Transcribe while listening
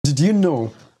Do you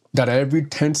know that every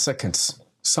 10 seconds,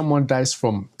 someone dies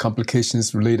from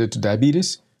complications related to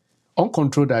diabetes?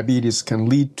 Uncontrolled diabetes can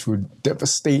lead to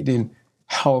devastating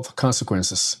health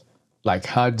consequences like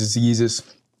heart diseases,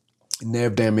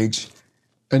 nerve damage,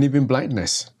 and even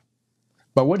blindness.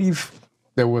 But what if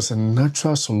there was a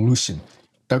natural solution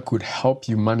that could help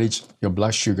you manage your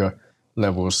blood sugar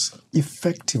levels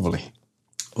effectively?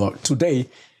 Well, today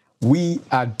we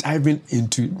are diving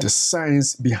into the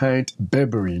science behind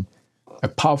berberine, a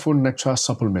powerful natural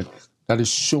supplement that is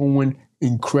showing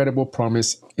incredible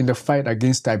promise in the fight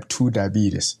against type 2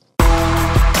 diabetes.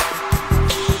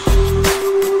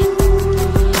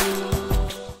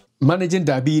 Managing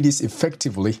diabetes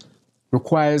effectively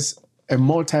requires a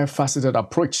multifaceted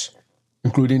approach,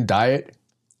 including diet,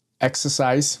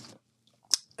 exercise,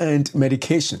 and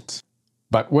medications.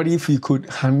 But what if you could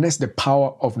harness the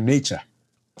power of nature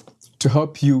to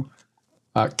help you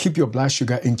keep your blood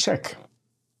sugar in check?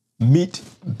 Meet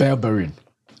berberine,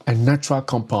 a natural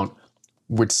compound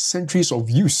with centuries of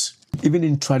use, even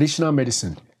in traditional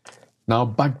medicine, now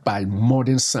backed by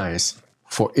modern science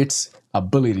for its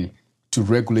ability to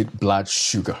regulate blood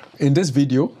sugar. In this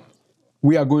video,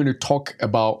 we are going to talk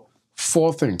about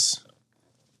 4 things.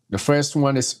 The first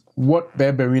one is what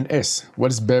berberine is.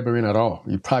 What is berberine at all?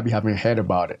 You probably haven't heard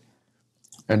about it.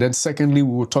 And then secondly,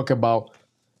 we will talk about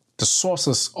the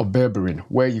sources of berberine,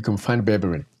 where you can find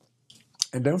berberine.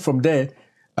 And then from there,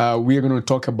 we are going to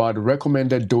talk about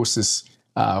recommended doses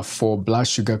for blood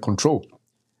sugar control.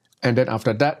 And then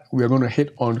after that, we are going to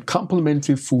hit on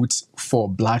complementary foods for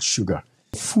blood sugar.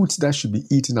 Foods that should be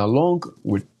eaten along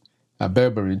with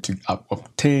berberine to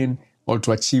obtain or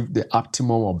to achieve the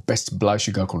optimum or best blood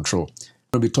sugar control.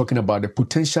 We'll be talking about the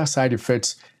potential side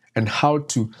effects and how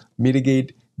to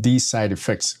mitigate these side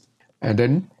effects. And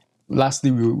then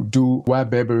lastly, we'll do why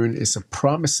berberine is a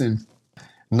promising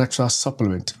natural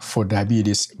supplement for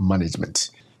diabetes management.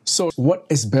 So what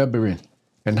is berberine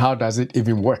and how does it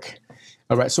even work?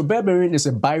 All right, so berberine is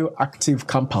a bioactive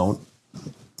compound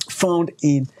found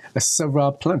in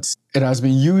several plants. It has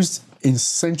been used in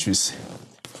centuries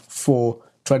for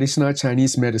traditional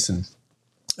Chinese medicine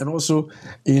and also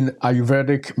in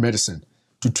Ayurvedic medicine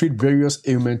to treat various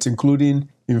ailments, including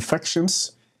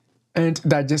infections and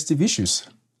digestive issues.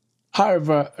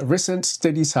 However, recent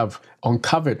studies have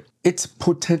uncovered its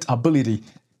potent ability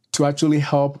to actually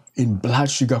help in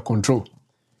blood sugar control,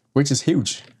 which is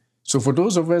huge. So for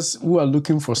those of us who are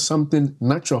looking for something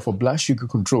natural for blood sugar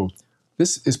control,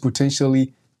 this is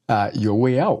potentially your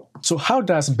way out. So how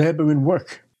does berberine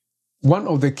work? One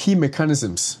of the key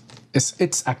mechanisms is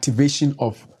its activation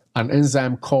of an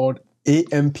enzyme called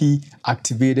AMP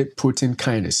activated protein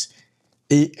kinase,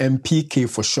 AMPK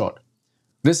for short.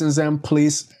 This enzyme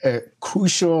plays a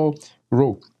crucial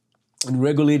role in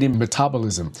regulating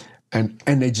metabolism and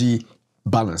energy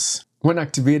balance. When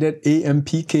activated,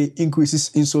 AMPK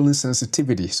increases insulin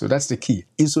sensitivity. So that's the key,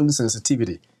 insulin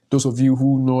sensitivity. Those of you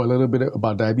who know a little bit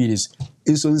about diabetes,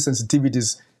 insulin sensitivity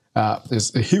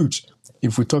is huge.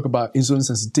 If we talk about insulin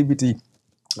sensitivity,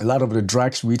 a lot of the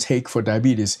drugs we take for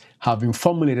diabetes have been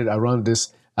formulated around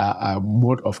this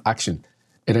mode of action.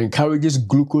 It encourages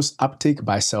glucose uptake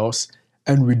by cells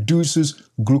and reduces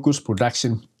glucose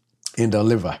production in the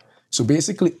liver. So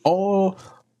basically all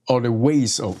of the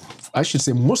ways, or I should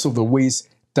say most of the ways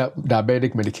that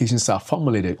diabetic medications are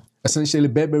formulated, essentially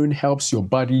berberine helps your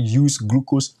body use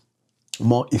glucose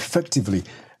more effectively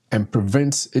and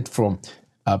prevents it from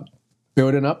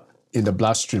building up in the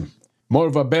bloodstream.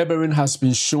 Moreover, berberine has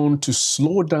been shown to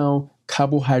slow down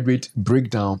carbohydrate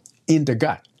breakdown in the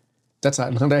gut. That's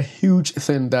another huge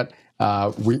thing that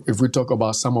if we talk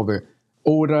about some of the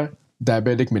older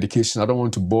diabetic medication, I don't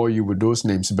want to bore you with those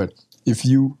names, but if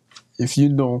you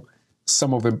know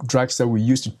some of the drugs that we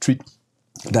use to treat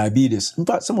diabetes, in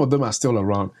fact, some of them are still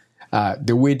around,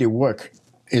 the way they work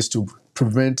is to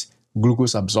prevent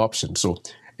glucose absorption. So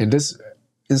in this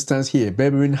instance here,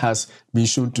 berberine has been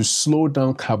shown to slow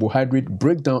down carbohydrate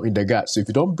breakdown in the gut. So if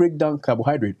you don't break down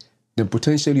carbohydrate, then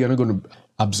potentially you're not going to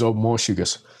absorb more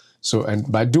sugars. So,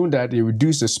 and by doing that, it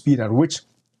reduces the speed at which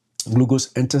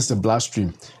glucose enters the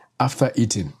bloodstream after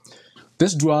eating.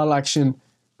 This dual action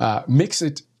makes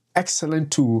it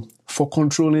excellent tool for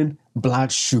controlling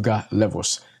blood sugar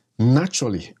levels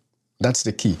naturally. That's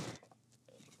the key.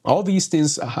 All these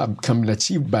things can be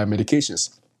achieved by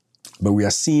medications, but we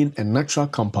are seeing a natural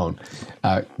compound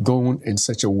going in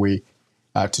such a way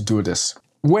to do this.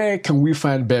 Where can we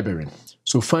find berberine?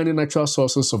 So finding natural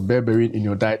sources of berberine in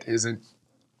your diet isn't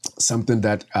something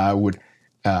that I would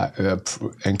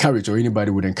encourage, or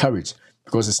anybody would encourage,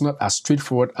 because it's not as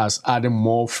straightforward as adding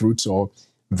more fruits or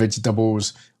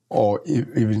vegetables or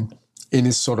even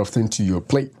any sort of thing to your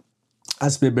plate,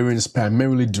 as berberine is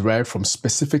primarily derived from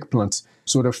specific plants.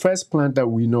 So the first plant that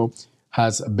we know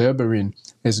has berberine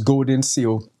is golden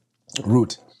seal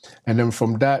root. And then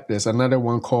from that, there's another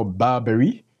one called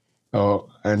barberry.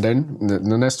 And then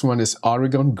the next one is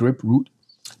Oregon grape root,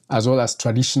 as well as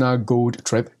traditional gold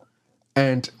trip,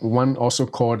 and one also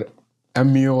called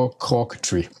amyl cork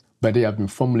tree. But they have been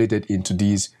formulated into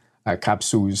these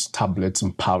capsules, tablets,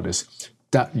 and powders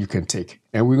that you can take.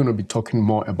 And we're going to be talking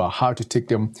more about how to take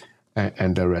them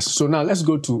and the rest. So now let's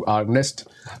go to our next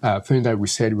thing that we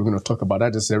said we're going to talk about.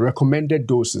 That is the recommended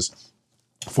doses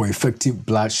for effective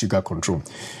blood sugar control.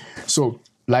 So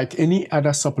like any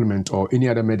other supplement or any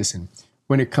other medicine,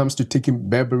 when it comes to taking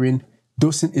berberine,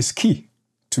 dosing is key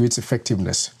to its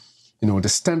effectiveness. The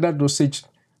standard dosage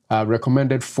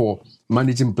recommended for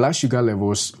managing blood sugar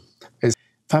levels is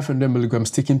 500 milligrams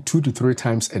taken 2 to 3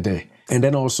 times a day. And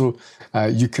then also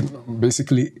you can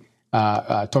basically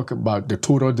talk about the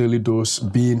total daily dose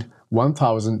being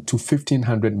 1,000 to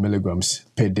 1,500 milligrams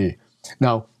per day.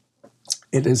 Now,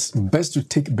 it is best to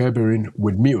take berberine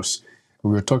with meals.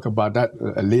 We will talk about that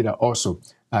later also,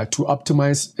 to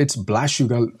optimize its blood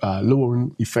sugar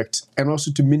lowering effect and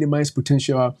also to minimize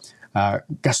potential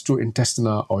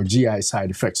gastrointestinal or GI side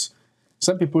effects.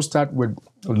 Some people start with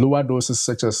lower doses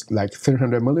such as like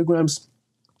 300 milligrams,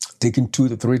 taken 2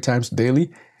 to 3 times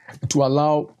daily to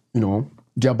allow,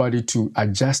 their body to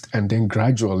adjust and then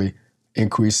gradually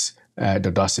increase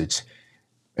the dosage.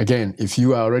 Again, if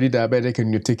you are already diabetic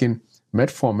and you're taking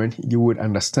metformin, you would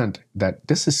understand that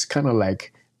this is kind of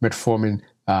like metformin.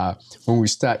 When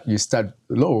you start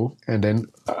low, and then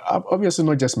obviously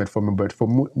not just metformin, but for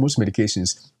most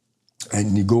medications,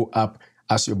 and you go up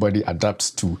as your body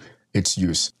adapts to its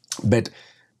use. But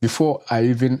before I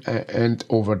even end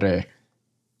over there,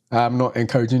 I'm not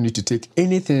encouraging you to take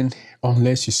anything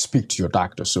unless you speak to your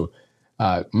doctor. So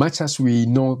much as we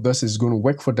know this is going to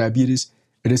work for diabetes,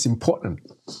 it is important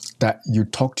that you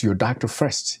talk to your doctor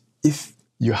first if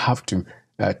you have to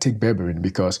take berberine,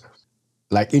 because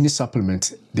like any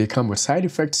supplement, they come with side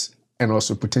effects and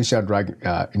also potential drug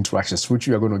interactions, which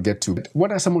we are going to get to.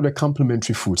 What are some of the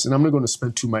complementary foods? And I'm not going to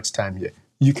spend too much time here.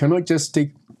 You cannot just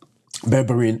take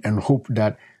berberine and hope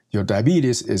that your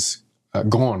diabetes is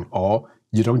gone, or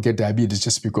you don't get diabetes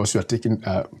just because you're taking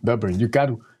berberine. You got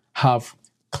to have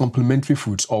complementary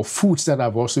foods or foods that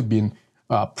have also been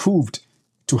proved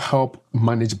to help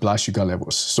manage blood sugar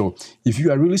levels. So if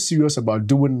you are really serious about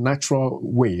doing natural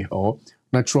way or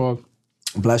natural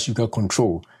blood sugar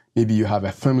control, maybe you have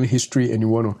a family history and you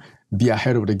want to be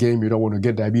ahead of the game, you don't want to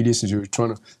get diabetes, and you're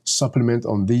trying to supplement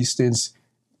on these things,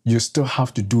 you still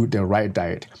have to do the right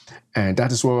diet. And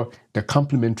that is where the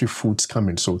complementary foods come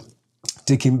in. So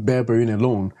taking berberine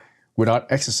alone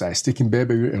without exercise, taking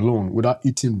berberine alone without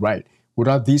eating right,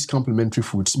 without these complementary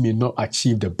foods may not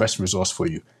achieve the best results for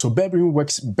you. So berberine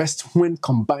works best when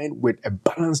combined with a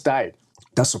balanced diet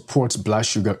that supports blood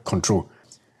sugar control.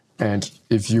 And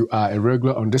if you are a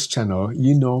regular on this channel,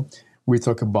 we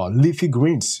talk about leafy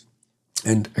greens,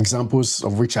 and examples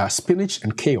of which are spinach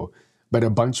and kale, but a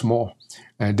bunch more.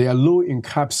 And they are low in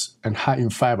carbs and high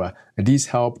in fiber, and these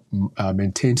help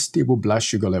maintain stable blood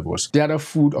sugar levels. The other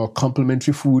food or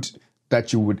complementary food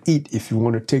that you would eat if you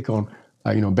want to take on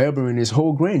berberine is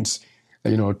whole grains.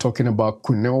 Talking about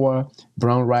quinoa,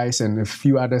 brown rice, and a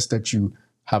few others that you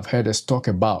have heard us talk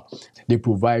about. They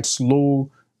provide slow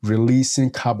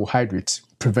releasing carbohydrates,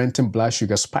 preventing blood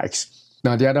sugar spikes.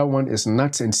 Now, the other one is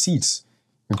nuts and seeds,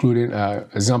 including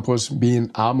examples being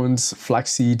almonds,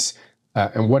 flax seeds,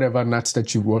 and whatever nuts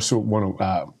that you also want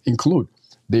to include.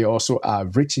 They also are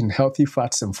rich in healthy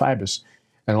fats and fibers,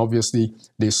 and obviously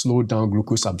they slow down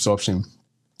glucose absorption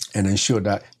and ensure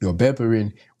that your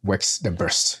berberine works the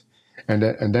best. And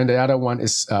then the other one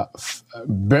is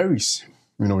berries.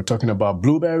 We're talking about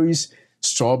blueberries,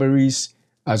 strawberries,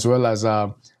 as well as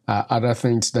other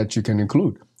things that you can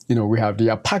include. They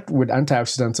are packed with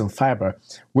antioxidants and fiber,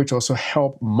 which also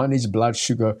help manage blood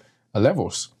sugar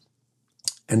levels.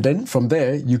 And then from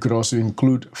there, you could also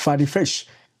include fatty fish.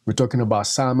 We're talking about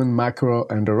salmon, mackerel,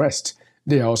 and the rest.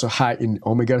 They are also high in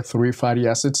omega-3 fatty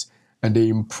acids, and they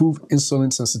improve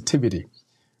insulin sensitivity.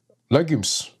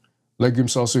 Legumes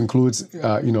also includes,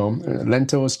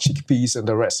 lentils, chickpeas, and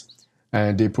the rest.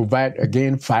 And they provide,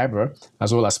 again, fiber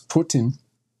as well as protein,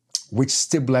 which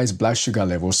stabilize blood sugar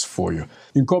levels for you.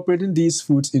 Incorporating these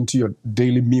foods into your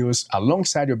daily meals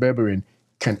alongside your berberine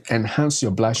can enhance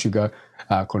your blood sugar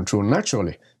control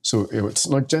naturally. So it's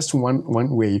not just one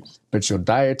way, but your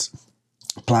diet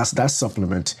plus that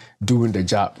supplement doing the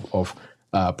job of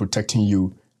protecting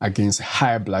you against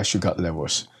high blood sugar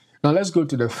levels. Now let's go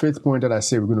to the fifth point that I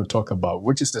say we're going to talk about,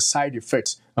 which is the side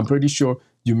effects. I'm pretty sure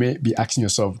you may be asking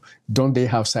yourself, don't they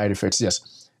have side effects?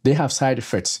 Yes, they have side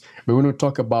effects. We're going to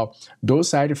talk about those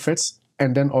side effects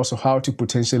and then also how to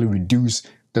potentially reduce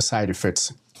the side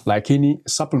effects. Like any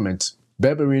supplement,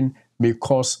 berberine may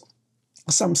cause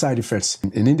some side effects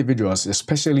in individuals,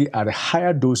 especially at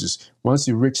higher doses. Once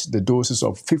you reach the doses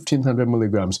of 1500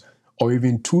 milligrams or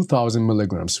even 2000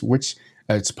 milligrams, which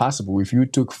it's possible if you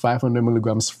took 500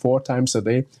 milligrams 4 times a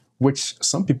day, which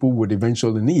some people would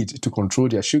eventually need to control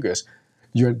their sugars,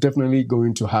 you're definitely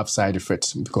going to have side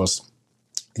effects because,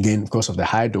 again, because of the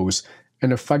high dose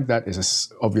and the fact that it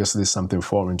is obviously something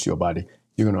foreign to your body,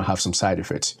 you're going to have some side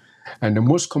effects. And the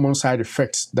most common side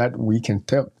effects that we can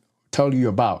tell you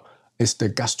about is the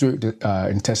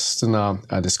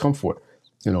gastrointestinal discomfort,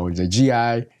 the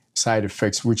GI side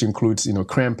effects, which includes,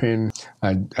 cramping,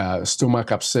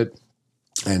 stomach upset,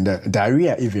 and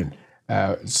diarrhea even,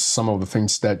 some of the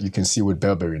things that you can see with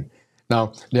berberine.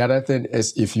 Now, the other thing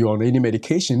is if you're on any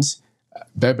medications,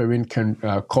 berberine can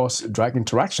cause drug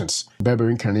interactions.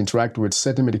 Berberine can interact with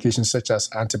certain medications such as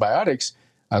antibiotics,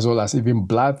 as well as even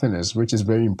blood thinners, which is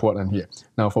very important here.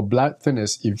 Now, for blood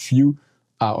thinners, if you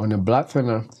are on a blood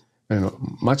thinner,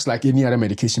 much like any other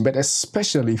medication, but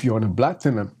especially if you're on a blood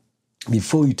thinner,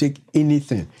 before you take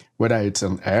anything, whether it's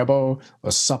an herbal,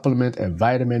 a supplement, a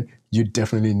vitamin, you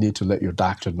definitely need to let your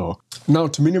doctor know. Now,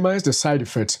 to minimize the side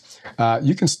effects,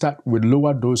 you can start with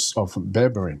lower dose of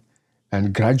berberine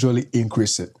and gradually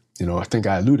increase it. I think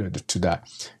I alluded to that.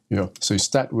 So you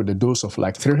start with a dose of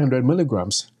like 300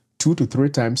 milligrams 2 to 3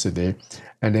 times a day,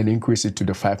 and then increase it to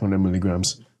the 500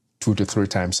 milligrams 2 to 3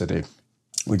 times a day,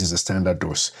 which is a standard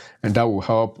dose. And that will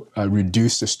help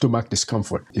reduce the stomach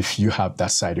discomfort if you have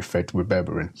that side effect with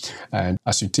berberine. And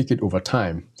as you take it over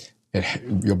time,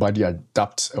 your body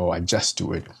adapts or adjusts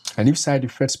to it. And if side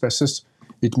effects persist,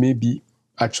 it may be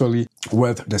actually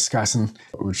worth discussing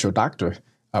with your doctor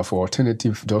for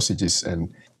alternative dosages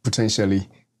and potentially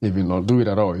even not do it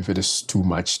at all if it is too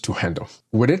much to handle.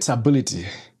 With its ability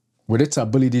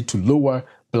to lower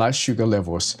blood sugar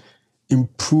levels,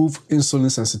 improve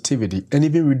insulin sensitivity, and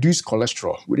even reduce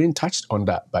cholesterol. We didn't touch on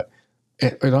that, but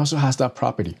it also has that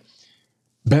property.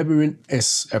 Berberine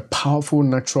is a powerful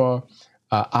natural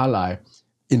ally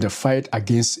in the fight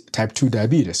against type 2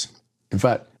 diabetes. In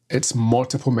fact, its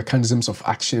multiple mechanisms of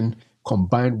action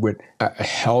combined with a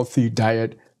healthy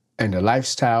diet and a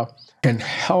lifestyle can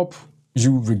help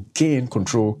you regain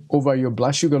control over your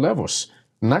blood sugar levels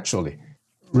naturally.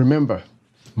 Remember,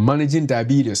 managing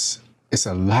diabetes is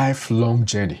a lifelong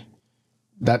journey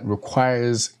that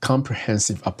requires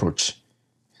comprehensive approach.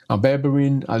 Now,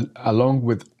 berberine, along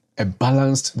with a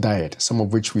balanced diet, some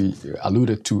of which we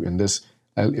alluded to in this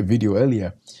video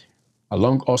earlier,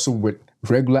 along also with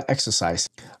regular exercise,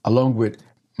 along with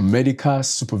medical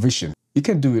supervision. You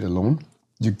can't do it alone.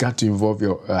 You got to involve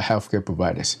your healthcare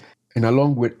providers. And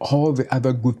along with all the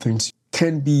other good things,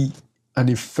 can be an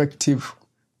effective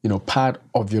part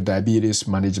of your diabetes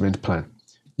management plan.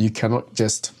 You cannot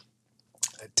just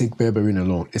take berberine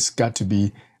alone. It's got to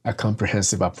be a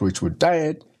comprehensive approach with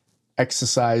diet,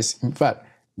 exercise, in fact,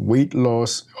 weight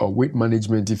loss or weight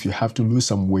management if you have to lose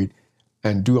some weight,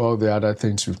 and do all the other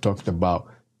things we've talked about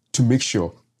to make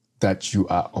sure that you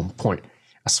are on point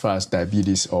as far as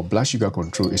diabetes or blood sugar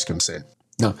control is concerned.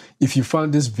 Now, if you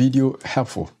found this video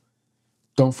helpful,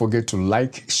 don't forget to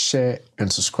like, share,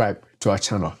 and subscribe to our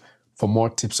channel for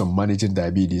more tips on managing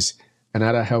diabetes and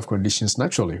other health conditions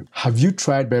naturally. Have you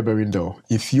tried berberine though?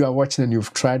 If you are watching and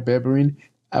you've tried berberine,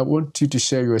 I want you to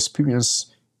share your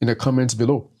experience in the comments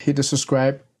below. Hit the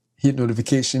subscribe, hit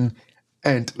notification,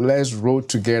 and let's roll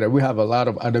together. We have a lot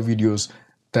of other videos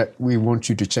that we want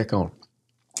you to check out.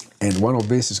 And one of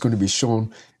these is going to be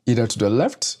shown either to the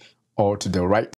left or to the right.